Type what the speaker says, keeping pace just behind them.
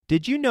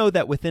Did you know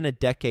that within a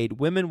decade,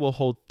 women will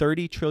hold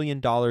 $30 trillion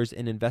in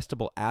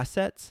investable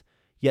assets?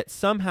 Yet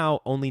somehow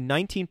only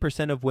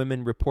 19% of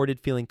women reported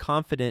feeling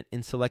confident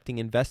in selecting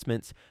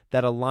investments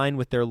that align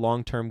with their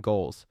long-term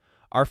goals.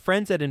 Our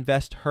friends at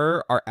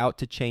InvestHer are out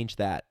to change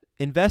that.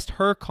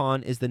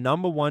 InvestHerCon is the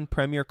 #1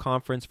 premier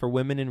conference for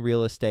women in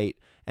real estate,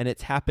 and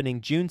it's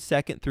happening June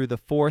 2nd through the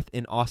 4th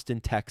in Austin,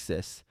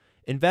 Texas.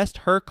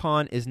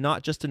 InvestHerCon is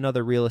not just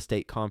another real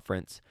estate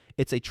conference.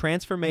 It's a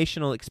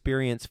transformational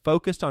experience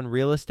focused on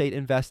real estate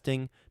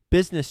investing,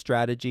 business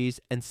strategies,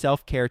 and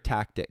self-care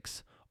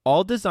tactics,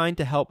 all designed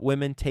to help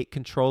women take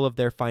control of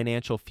their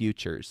financial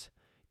futures.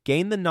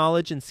 Gain the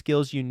knowledge and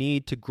skills you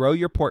need to grow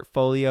your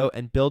portfolio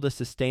and build a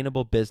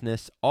sustainable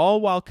business,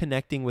 all while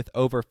connecting with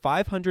over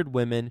 500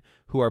 women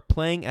who are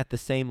playing at the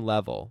same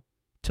level.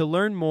 To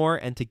learn more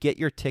and to get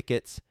your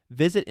tickets,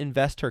 visit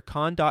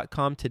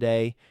InvestHerCon.com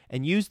today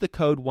and use the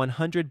code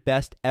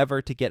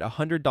 100BESTEVER to get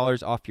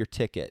 $100 off your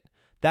ticket.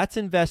 That's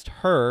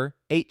InvestHer,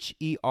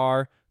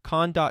 H-E-R,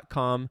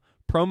 con.com,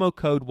 promo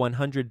code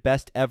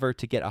 100BESTEVER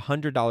to get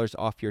 $100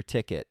 off your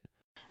ticket.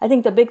 I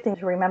think the big thing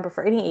to remember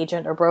for any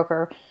agent or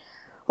broker,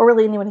 or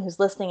really anyone who's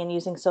listening and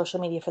using social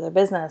media for their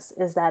business,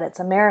 is that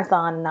it's a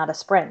marathon, not a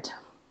sprint.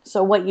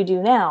 So what you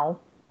do now,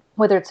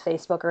 whether it's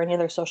Facebook or any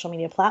other social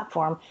media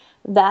platform,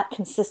 that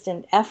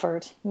consistent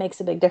effort makes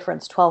a big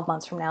difference 12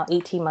 months from now,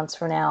 18 months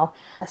from now,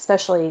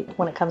 especially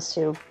when it comes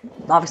to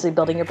obviously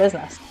building your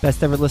business.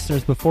 Best ever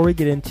listeners, before we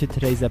get into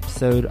today's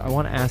episode, I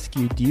want to ask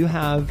you, do you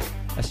have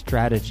a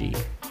strategy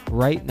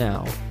right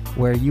now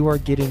where you are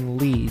getting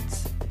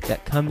leads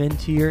that come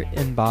into your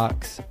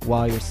inbox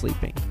while you're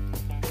sleeping?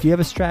 Do you have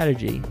a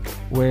strategy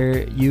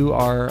where you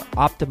are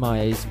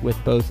optimized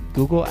with both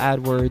Google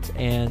AdWords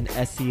and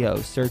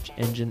SEO, search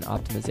engine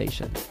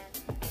optimization?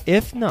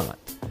 If not,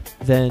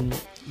 then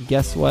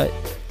guess what?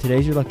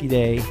 Today's your lucky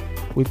day.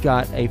 We've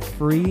got a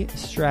free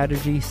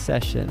strategy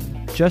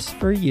session just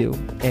for you,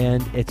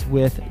 and it's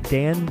with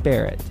Dan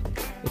Barrett.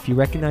 If you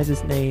recognize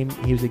his name,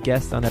 he was a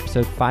guest on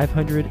episode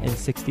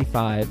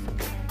 565,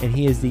 and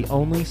he is the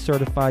only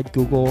certified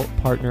Google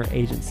partner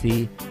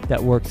agency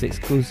that works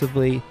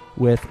exclusively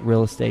with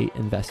real estate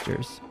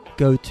investors.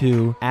 Go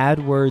to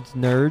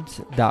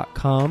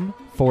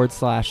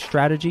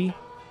adwordsnerds.com/strategy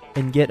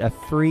and get a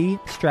free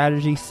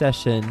strategy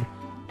session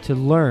to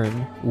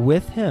learn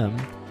with him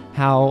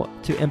how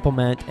to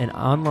implement an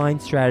online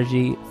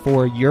strategy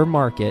for your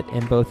market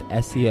in both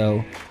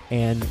SEO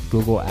and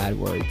Google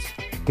AdWords.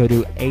 Go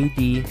to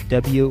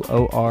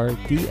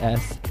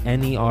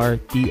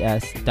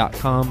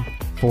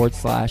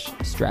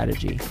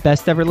adwordsnerds.com/strategy.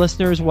 Best ever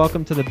listeners,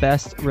 welcome to the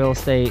best real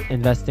estate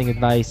investing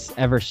advice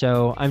ever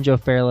show. I'm Joe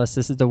Fairless.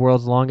 This is the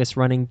world's longest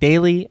running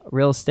daily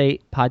real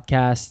estate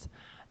podcast.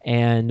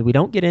 And we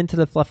don't get into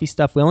the fluffy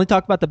stuff. We only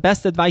talk about the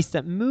best advice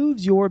that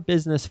moves your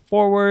business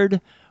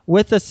forward.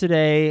 With us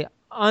today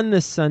on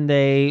this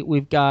Sunday,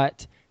 we've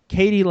got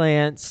Katie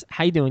Lance.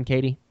 How you doing,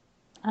 Katie?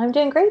 I'm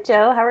doing great,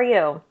 Joe. How are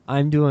you?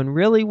 I'm doing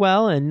really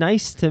well, and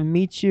nice to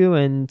meet you.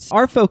 And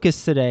our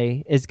focus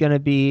today is going to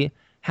be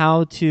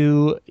how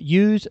to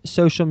use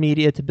social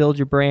media to build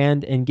your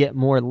brand and get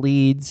more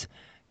leads.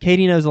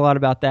 Katie knows a lot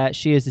about that.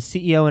 She is the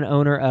CEO and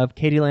owner of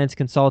Katie Lance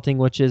Consulting,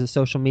 which is a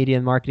social media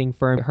and marketing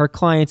firm. Her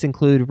clients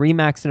include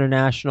Remax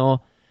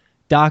International,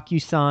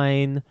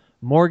 DocuSign,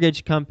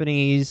 mortgage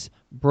companies,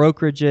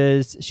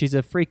 brokerages. She's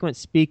a frequent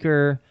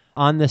speaker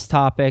on this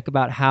topic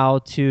about how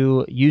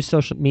to use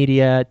social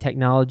media,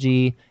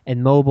 technology,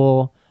 and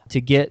mobile to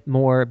get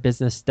more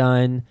business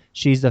done.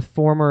 She's a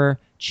former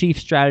chief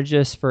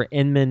strategist for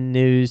Inman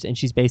News, and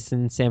she's based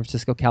in San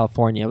Francisco,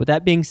 California. With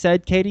that being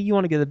said, Katie, you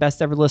want to give the best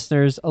ever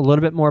listeners a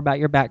little bit more about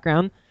your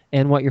background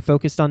and what you're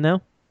focused on now?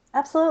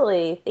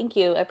 Absolutely. Thank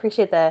you. I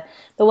appreciate the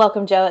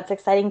welcome, Joe. It's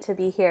exciting to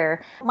be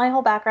here. My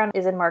whole background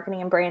is in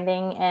marketing and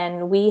branding,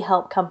 and we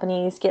help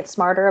companies get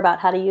smarter about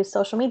how to use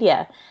social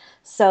media.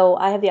 So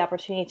I have the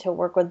opportunity to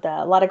work with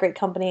a lot of great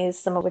companies,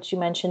 some of which you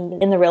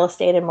mentioned in the real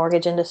estate and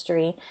mortgage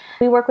industry.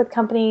 We work with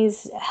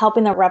companies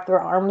helping them wrap their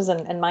arms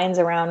and minds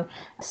around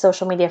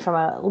social media from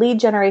a lead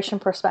generation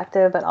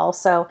perspective, but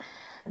also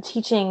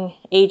teaching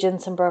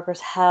agents and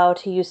brokers how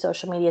to use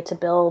social media to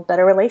build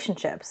better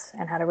relationships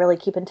and how to really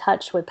keep in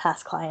touch with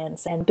past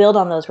clients and build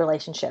on those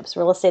relationships.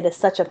 Real estate is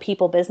such a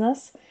people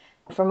business.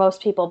 For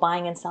most people,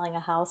 buying and selling a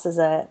house is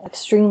an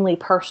extremely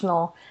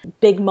personal,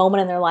 big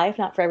moment in their life,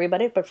 not for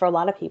everybody, but for a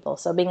lot of people.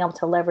 So being able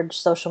to leverage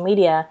social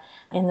media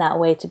in that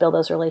way to build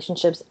those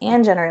relationships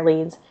and generate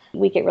leads,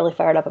 we get really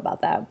fired up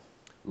about that.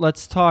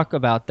 Let's talk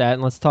about that,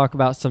 and let's talk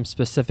about some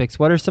specifics.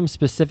 What are some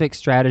specific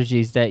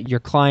strategies that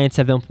your clients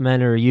have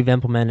implemented or you've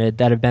implemented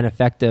that have been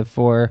effective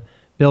for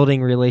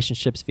building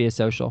relationships via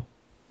social?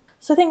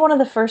 So I think one of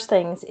the first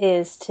things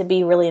is to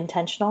be really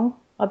intentional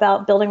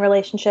about building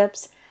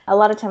relationships. A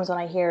lot of times when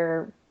I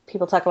hear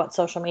people talk about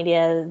social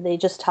media, they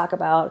just talk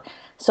about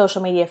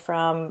social media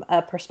from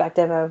a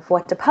perspective of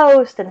what to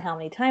post and how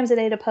many times a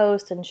day to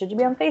post and should you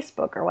be on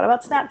Facebook or what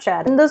about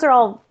Snapchat? And those are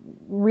all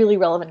really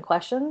relevant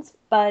questions.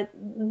 But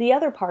the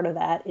other part of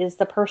that is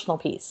the personal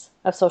piece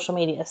of social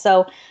media.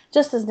 So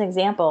just as an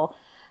example,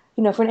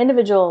 For an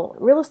individual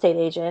real estate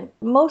agent,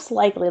 most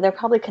likely they're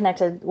probably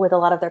connected with a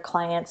lot of their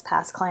clients,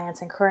 past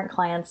clients and current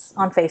clients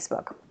on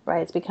Facebook,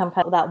 right? It's become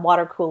kind of that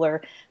water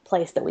cooler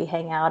place that we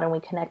hang out and we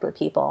connect with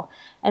people.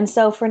 And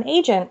so for an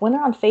agent, when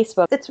they're on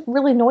Facebook, it's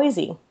really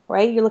noisy,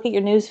 right? You look at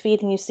your news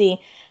feed and you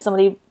see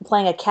somebody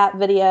playing a cat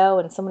video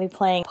and somebody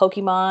playing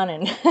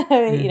Pokemon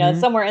and,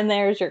 somewhere in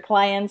there is your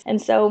clients.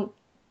 And so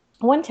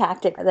one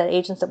tactic that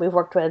agents that we've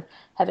worked with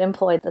have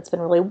employed that's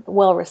been really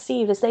well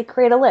received is they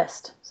create a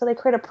list. So they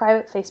create a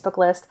private Facebook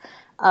list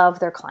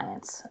of their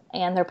clients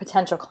and their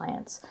potential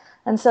clients.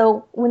 And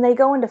so when they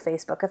go into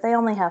Facebook, if they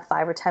only have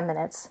 5 or 10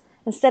 minutes,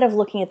 instead of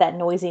looking at that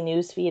noisy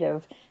news feed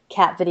of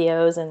cat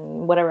videos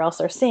and whatever else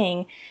they're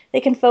seeing, they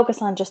can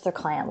focus on just their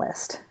client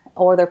list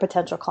or their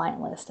potential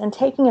client list and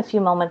taking a few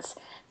moments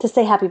to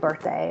say happy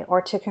birthday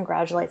or to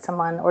congratulate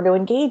someone or to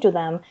engage with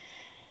them.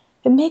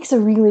 It makes a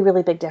really,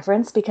 really big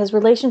difference because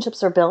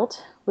relationships are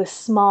built with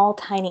small,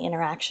 tiny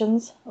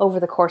interactions over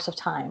the course of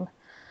time.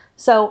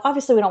 So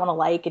obviously we don't want to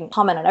like and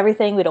comment on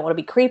everything. We don't want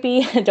to be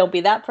creepy. Don't be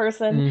that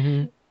person.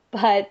 Mm-hmm.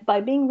 But by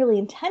being really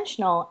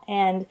intentional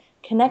and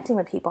connecting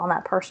with people on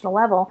that personal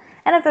level,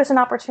 and if there's an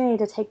opportunity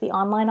to take the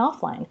online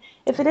offline,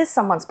 if it is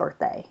someone's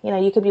birthday,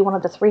 you could be one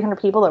of the 300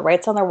 people that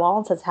writes on their wall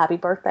and says happy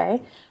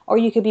birthday, or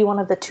you could be one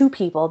of the 2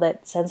 people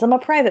that sends them a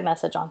private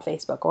message on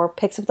Facebook or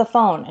picks up the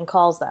phone and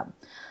calls them.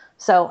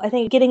 So I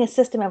think getting a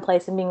system in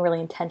place and being really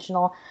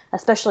intentional,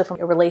 especially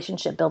from a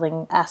relationship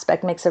building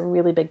aspect, makes a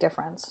really big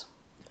difference.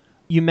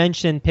 You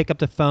mentioned pick up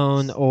the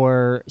phone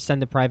or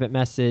send a private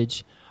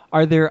message.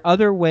 Are there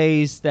other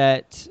ways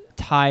that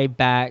tie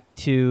back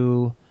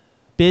to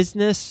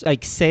business,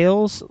 like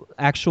sales,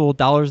 actual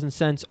dollars and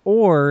cents,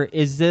 or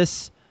is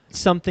this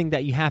something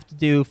that you have to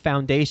do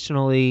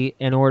foundationally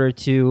in order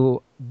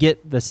to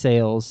get the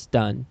sales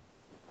done?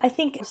 I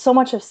think so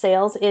much of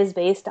sales is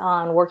based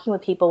on working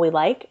with people we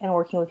like and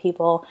working with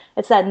people.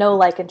 It's that know,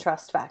 like, and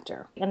trust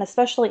factor. And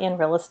especially in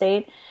real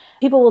estate,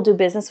 people will do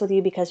business with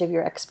you because of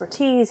your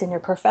expertise and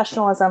your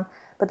professionalism,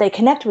 but they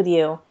connect with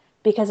you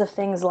because of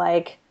things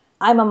like,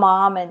 I'm a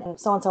mom and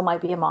so-and-so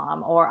might be a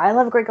mom, or I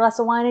love a great glass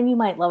of wine and you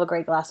might love a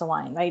great glass of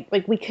wine, right?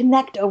 Like we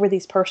connect over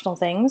these personal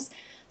things.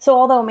 So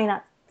although it may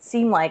not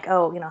seem like,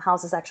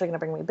 how's this actually going to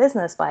bring me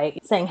business by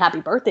saying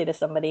happy birthday to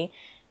somebody,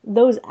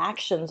 those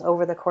actions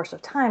over the course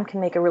of time can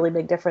make a really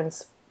big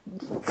difference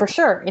for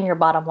sure in your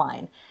bottom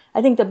line.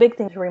 I think the big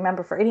thing to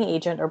remember for any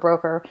agent or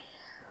broker,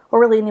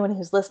 or really anyone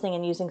who's listening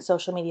and using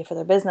social media for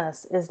their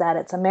business, is that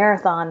it's a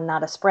marathon,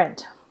 not a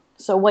sprint.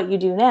 So what you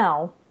do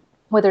now,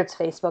 whether it's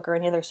Facebook or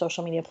any other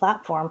social media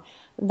platform,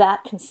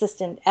 that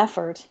consistent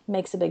effort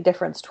makes a big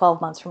difference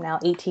 12 months from now,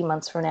 18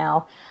 months from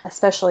now,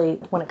 especially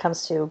when it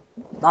comes to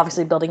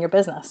obviously building your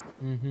business.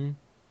 Mm-hmm.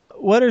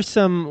 What are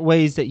some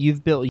ways that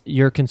you've built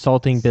your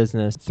consulting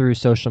business through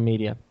social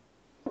media?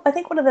 I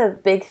think one of the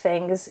big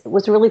things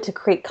was really to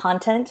create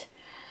content.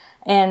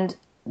 And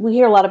we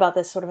hear a lot about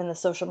this sort of in the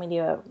social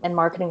media and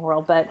marketing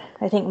world, but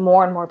I think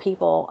more and more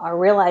people are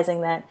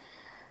realizing that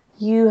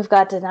you have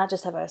got to not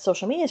just have a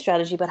social media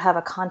strategy, but have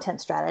a content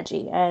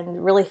strategy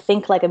and really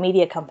think like a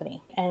media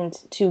company. And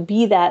to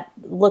be that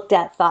looked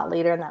at thought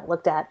leader and that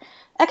looked at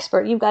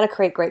expert, you've got to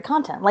create great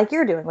content like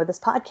you're doing with this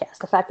podcast.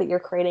 The fact that you're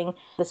creating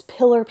this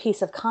pillar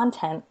piece of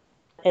content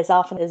as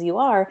often as you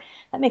are,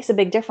 that makes a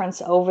big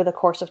difference over the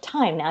course of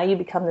time. Now you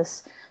become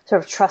this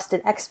sort of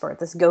trusted expert,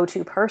 this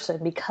go-to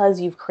person because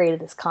you've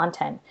created this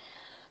content.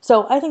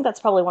 So I think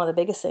that's probably one of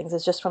the biggest things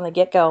is just from the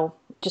get-go,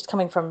 just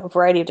coming from a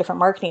variety of different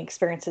marketing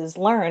experiences,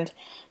 learned,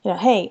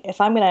 hey,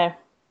 if I'm going to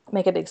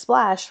make a big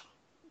splash,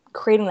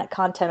 creating that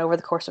content over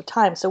the course of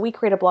time. So we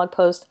create a blog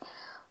post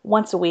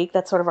once a week.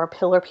 That's sort of our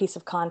pillar piece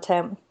of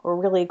content. We're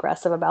really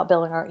aggressive about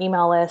building our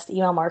email list.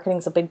 Email marketing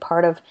is a big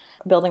part of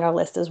building our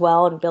list as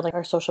well and building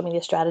our social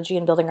media strategy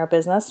and building our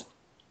business.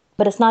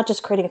 But it's not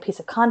just creating a piece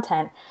of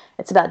content.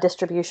 It's about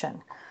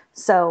distribution.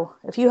 So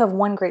if you have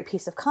one great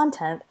piece of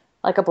content,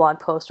 like a blog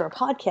post or a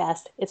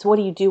podcast, it's what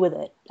do you do with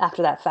it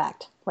after that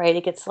fact, right?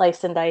 It gets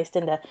sliced and diced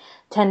into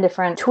 10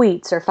 different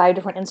tweets or 5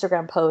 different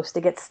Instagram posts.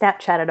 It gets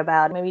Snapchatted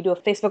about. Maybe you do a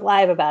Facebook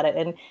Live about it.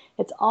 And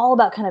it's all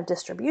about kind of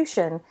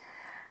distribution,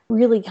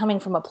 really coming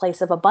from a place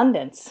of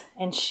abundance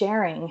and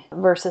sharing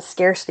versus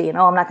scarcity. And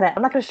I'm not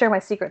gonna share my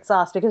secret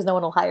sauce because no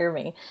one will hire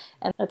me.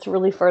 And that's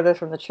really further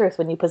from the truth.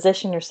 When you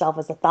position yourself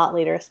as a thought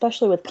leader,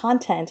 especially with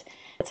content,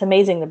 it's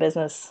amazing the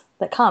business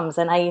that comes.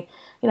 And I,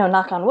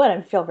 knock on wood, I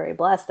feel very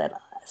blessed that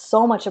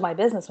so much of my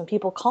business, when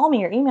people call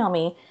me or email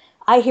me,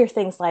 I hear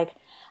things like,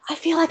 I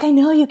feel like I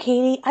know you,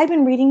 Katie. I've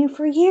been reading you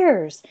for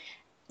years.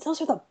 Those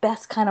are the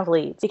best kind of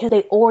leads because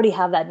they already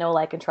have that know,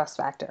 like, and trust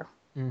factor.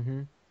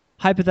 Mm-hmm.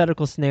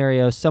 Hypothetical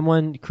scenario,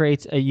 someone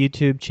creates a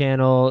YouTube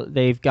channel,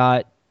 they've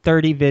got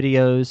 30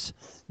 videos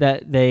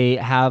that they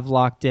have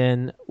locked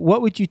in.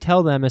 What would you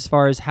tell them as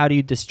far as how do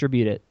you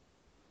distribute it?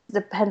 It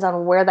depends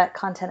on where that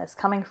content is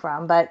coming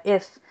from. But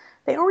if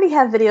they already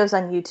have videos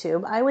on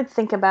YouTube, I would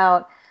think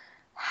about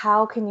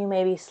how can you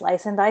maybe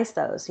slice and dice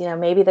those?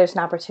 Maybe there's an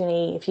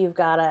opportunity if you've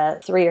got a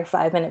 3 or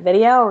 5 minute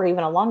video or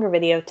even a longer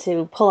video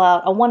to pull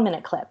out a 1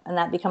 minute clip, and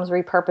that becomes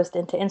repurposed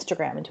into an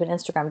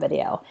Instagram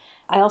video.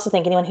 I also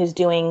think anyone who's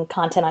doing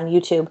content on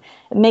YouTube,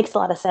 it makes a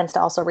lot of sense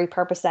to also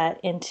repurpose that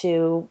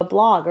into a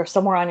blog or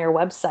somewhere on your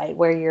website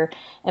where you're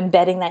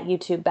embedding that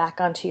YouTube back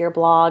onto your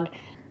blog,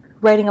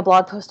 writing a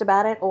blog post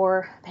about it,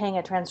 or paying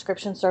a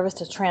transcription service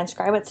to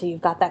transcribe it so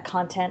you've got that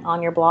content on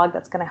your blog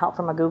that's going to help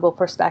from a Google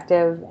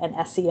perspective and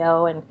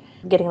SEO and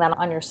getting that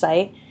on your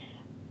site.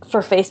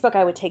 For Facebook,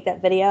 I would take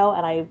that video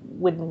and I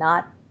would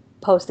not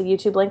post the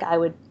YouTube link. I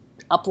would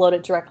upload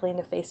it directly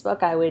into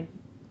Facebook. I would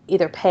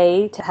either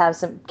pay to have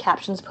some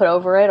captions put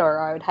over it, or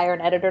I would hire an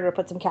editor to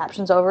put some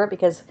captions over it,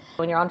 because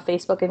when you're on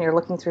Facebook and you're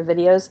looking through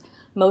videos,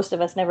 most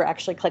of us never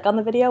actually click on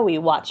the video. We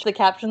watch the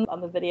captions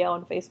on the video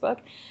on Facebook.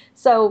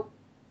 So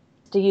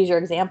to use your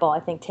example, I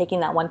think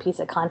taking that one piece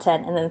of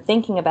content and then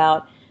thinking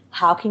about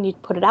how can you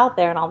put it out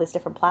there on all these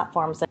different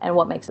platforms and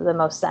what makes the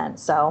most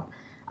sense. So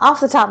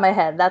off the top of my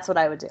head, that's what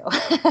I would do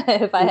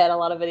if I had a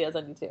lot of videos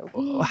on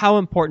YouTube. How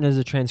important is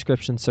a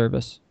transcription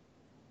service?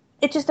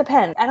 It just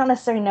depends. I don't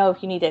necessarily know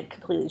if you need to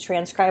completely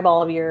transcribe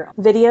all of your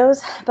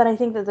videos, but I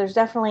think that there's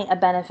definitely a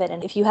benefit.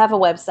 And if you have a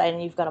website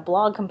and you've got a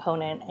blog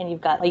component and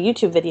you've got a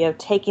YouTube video,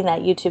 taking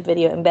that YouTube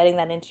video, embedding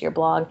that into your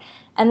blog,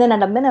 and then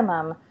at a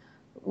minimum,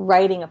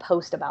 writing a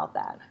post about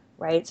that,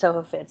 right? So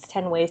if it's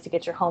 10 ways to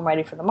get your home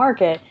ready for the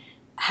market,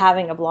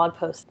 having a blog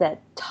post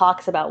that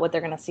talks about what they're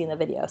going to see in the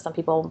video. Some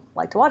people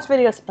like to watch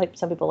videos,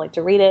 some people like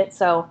to read it.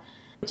 So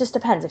it just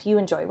depends. If you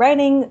enjoy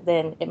writing,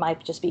 then it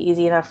might just be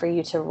easy enough for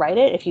you to write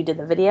it if you did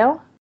the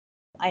video.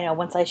 I know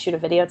once I shoot a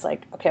video, it's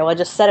like, okay, well, I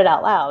just said it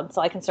out loud,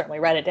 so I can certainly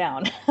write it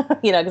down,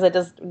 because I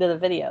just did the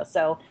video.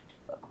 So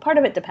part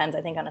of it depends,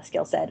 I think, on a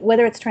skill set,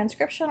 whether it's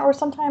transcription or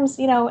sometimes,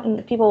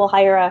 and people will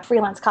hire a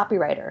freelance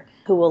copywriter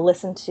who will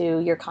listen to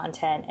your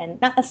content and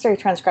not necessarily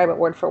transcribe it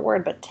word for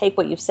word, but take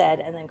what you've said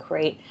and then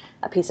create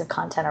a piece of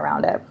content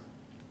around it.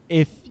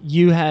 If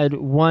you had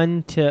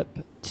one tip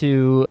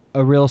to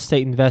a real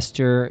estate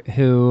investor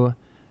who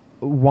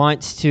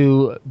wants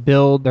to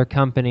build their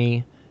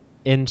company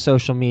in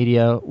social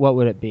media, what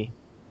would it be?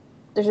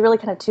 There's really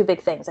kind of two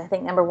big things. I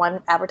think number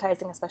one,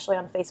 advertising, especially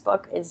on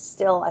Facebook, is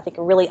still, I think,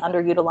 a really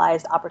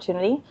underutilized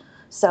opportunity.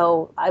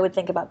 So I would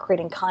think about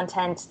creating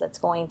content that's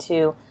going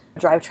to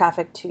drive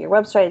traffic to your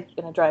website,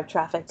 going to drive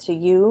traffic to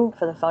you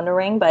for the phone to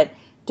ring, but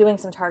doing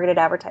some targeted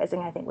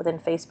advertising, I think, within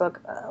Facebook.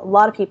 A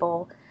lot of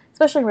people,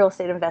 especially in real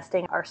estate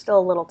investing, are still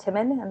a little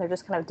timid and they're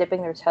just kind of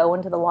dipping their toe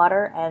into the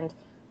water. And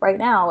right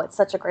now, it's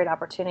such a great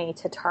opportunity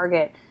to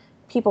target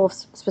people of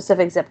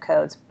specific zip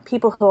codes,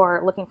 people who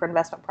are looking for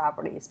investment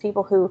properties,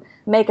 people who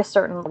make a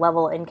certain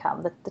level of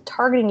income. The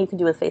targeting you can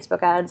do with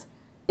Facebook ads,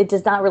 it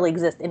does not really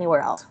exist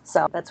anywhere else.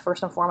 So that's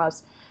first and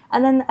foremost.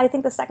 And then I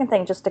think the second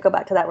thing, just to go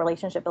back to that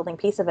relationship building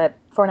piece of it,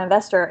 for an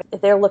investor,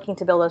 if they're looking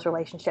to build those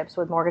relationships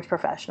with mortgage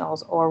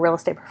professionals or real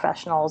estate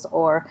professionals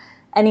or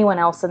anyone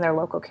else in their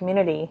local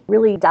community,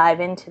 really dive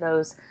into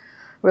those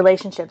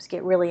relationships,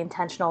 get really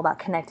intentional about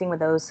connecting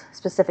with those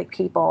specific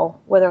people,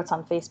 whether it's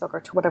on Facebook or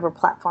to whatever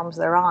platforms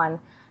they're on,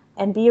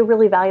 and be a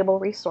really valuable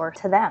resource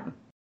to them,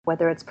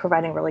 whether it's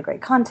providing really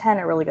great content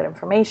or really good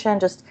information,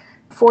 just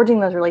forging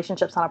those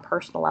relationships on a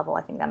personal level.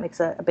 I think that makes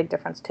a big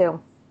difference too.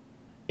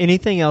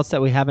 Anything else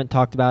that we haven't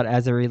talked about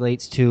as it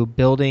relates to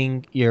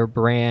building your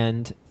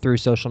brand through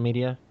social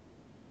media?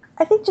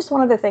 I think just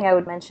one other thing I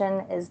would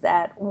mention is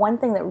that one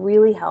thing that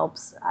really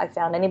helps, I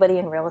found, anybody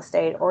in real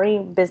estate or any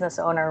business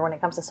owner when it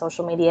comes to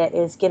social media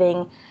is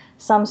getting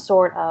some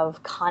sort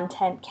of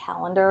content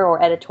calendar or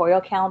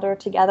editorial calendar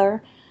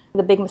together.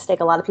 The big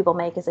mistake a lot of people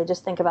make is they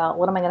just think about,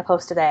 what am I going to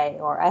post today?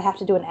 Or I have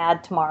to do an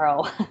ad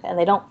tomorrow. And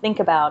they don't think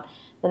about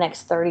the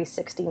next 30,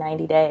 60,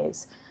 90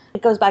 days.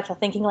 It goes back to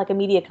thinking like a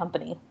media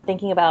company,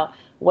 thinking about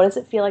what does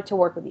it feel like to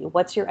work with you?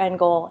 What's your end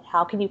goal?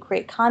 How can you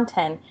create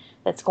content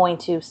that's going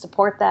to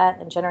support that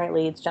and generate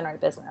leads,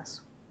 generate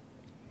business?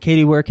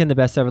 Katie, where can the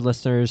Best Ever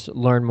listeners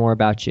learn more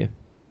about you?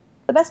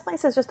 The best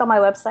place is just on my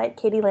website,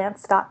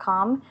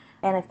 katielance.com.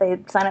 And if they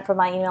sign up for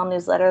my email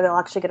newsletter, they'll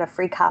actually get a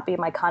free copy of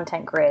my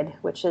content grid,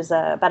 which is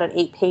about an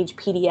 8-page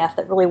PDF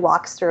that really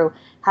walks through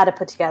how to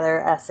put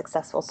together a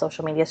successful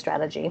social media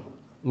strategy.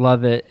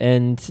 Love it.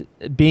 And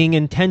being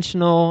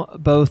intentional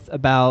both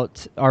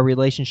about our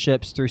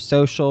relationships through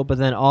social, but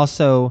then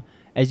also,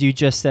 as you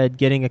just said,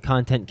 getting a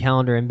content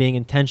calendar and being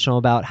intentional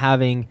about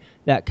having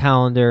that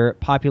calendar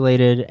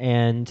populated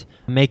and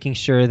making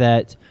sure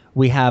that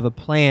we have a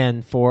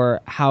plan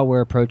for how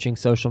we're approaching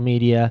social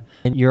media.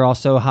 And you're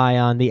also high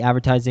on the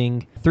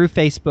advertising through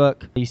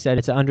Facebook. You said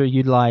it's an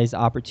underutilized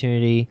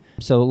opportunity.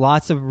 So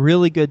lots of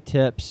really good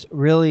tips.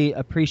 Really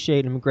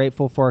appreciate and I'm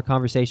grateful for our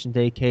conversation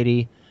today,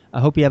 Katie. I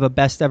hope you have a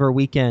best ever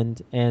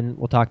weekend, and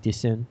we'll talk to you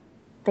soon.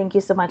 Thank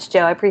you so much,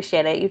 Joe. I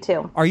appreciate it. You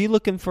too. Are you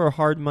looking for a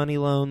hard money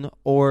loan,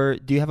 or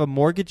do you have a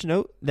mortgage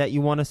note that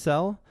you want to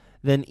sell?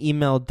 Then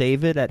email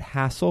David at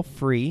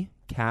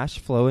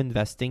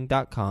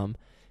hasslefreecashflowinvesting.com.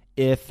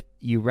 If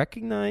you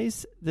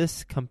recognize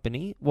this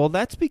company, well,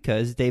 that's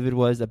because David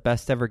was a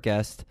best ever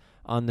guest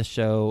on the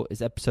show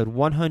is episode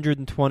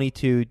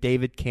 122,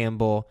 David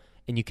Campbell,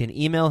 and you can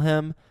email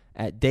him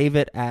at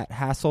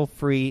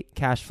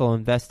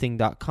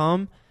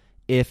david@hasslefreecashflowinvesting.com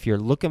if you're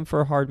looking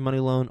for a hard money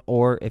loan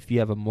or if you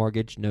have a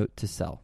mortgage note to sell.